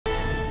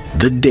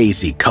The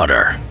Daisy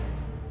Cutter.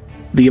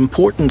 The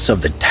importance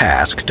of the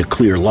task to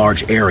clear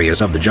large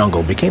areas of the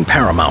jungle became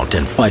paramount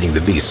in fighting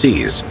the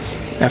VCs.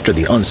 After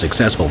the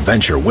unsuccessful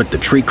venture with the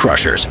tree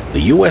crushers,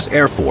 the U.S.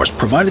 Air Force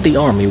provided the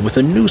Army with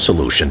a new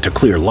solution to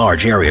clear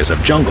large areas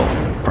of jungle,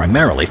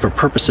 primarily for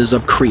purposes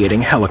of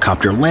creating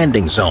helicopter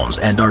landing zones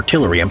and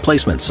artillery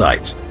emplacement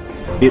sites.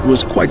 It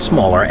was quite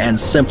smaller and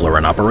simpler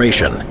in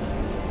operation.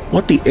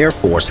 What the Air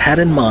Force had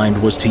in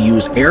mind was to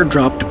use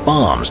air-dropped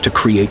bombs to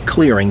create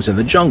clearings in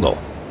the jungle.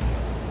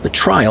 The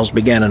trials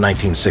began in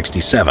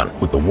 1967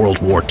 with the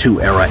World War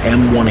II-era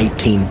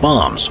M118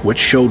 bombs, which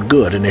showed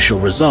good initial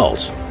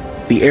results.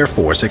 The Air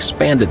Force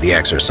expanded the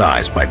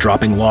exercise by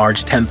dropping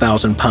large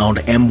 10,000-pound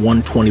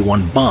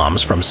M121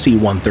 bombs from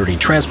C-130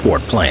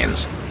 transport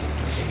planes.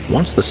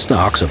 Once the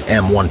stocks of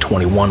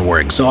M121 were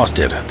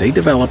exhausted, they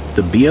developed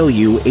the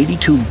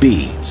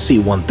BLU-82B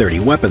C-130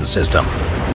 weapon system,